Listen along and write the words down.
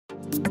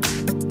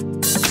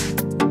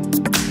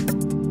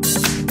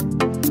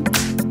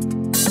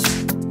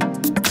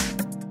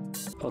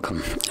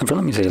Welcome,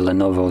 everyone. Is a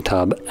LENOVO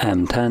Tab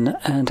M10,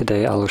 and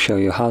today I'll show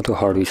you how to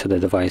hard reset the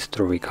device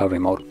through recovery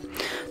mode.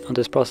 Now,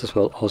 this process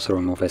will also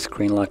remove a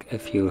screen lock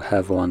if you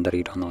have one that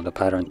you don't know the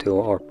pattern to,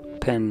 or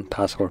PIN,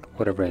 password,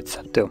 whatever it's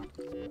set to.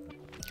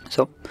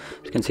 So,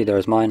 as you can see,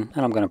 there's mine,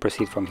 and I'm going to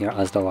proceed from here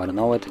as though I don't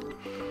know it.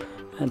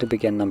 And to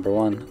begin, number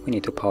one, we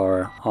need to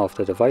power off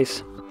the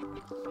device.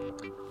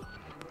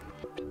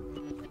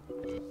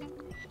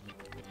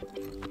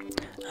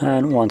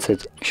 And once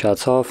it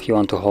shuts off, you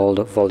want to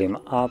hold volume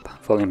up,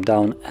 volume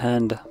down,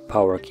 and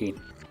power key.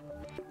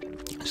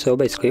 So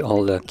basically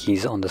all the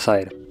keys on the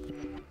side.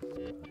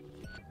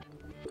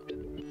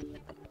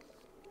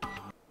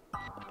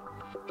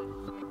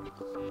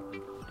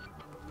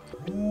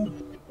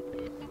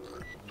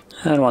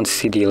 And once you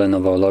see the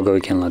Lenovo logo,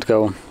 you can let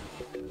go.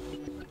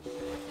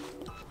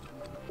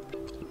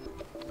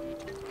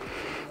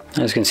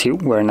 As you can see,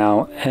 we're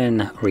now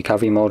in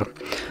recovery mode.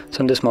 So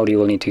in this mode you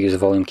will need to use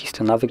volume keys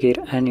to navigate,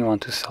 and you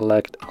want to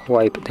select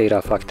wipe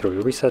data factory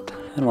reset,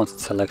 and once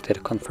it's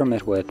selected, confirm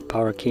it with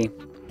power key,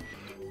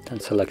 then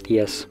select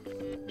yes,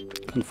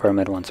 confirm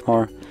it once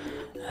more,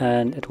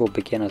 and it will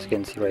begin, as you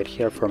can see right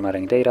here,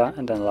 formatting data,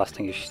 and then the last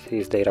thing you should see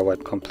is data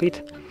wipe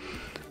complete.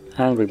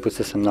 And reboot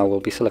system now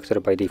will be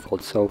selected by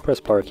default, so press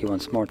power key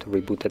once more to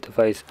reboot the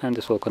device, and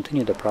this will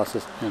continue the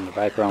process in the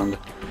background.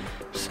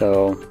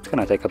 So it's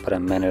gonna take about a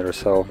minute or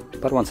so,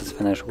 but once it's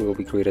finished we will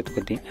be greeted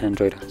with the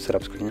Android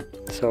setup screen.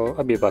 So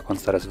I'll be back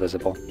once that is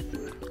visible.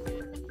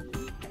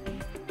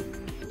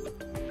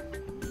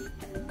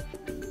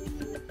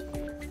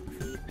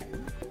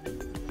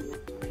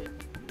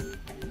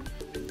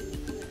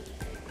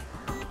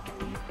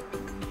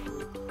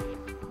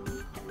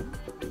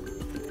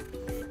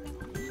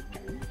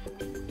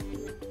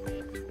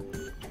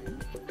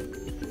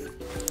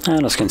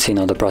 And as you can see,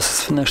 now the process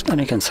is finished, and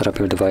you can set up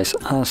your device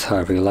as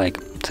however you like.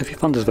 So if you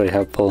found this very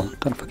helpful,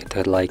 don't forget to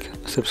hit like,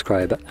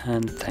 subscribe,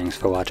 and thanks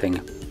for watching.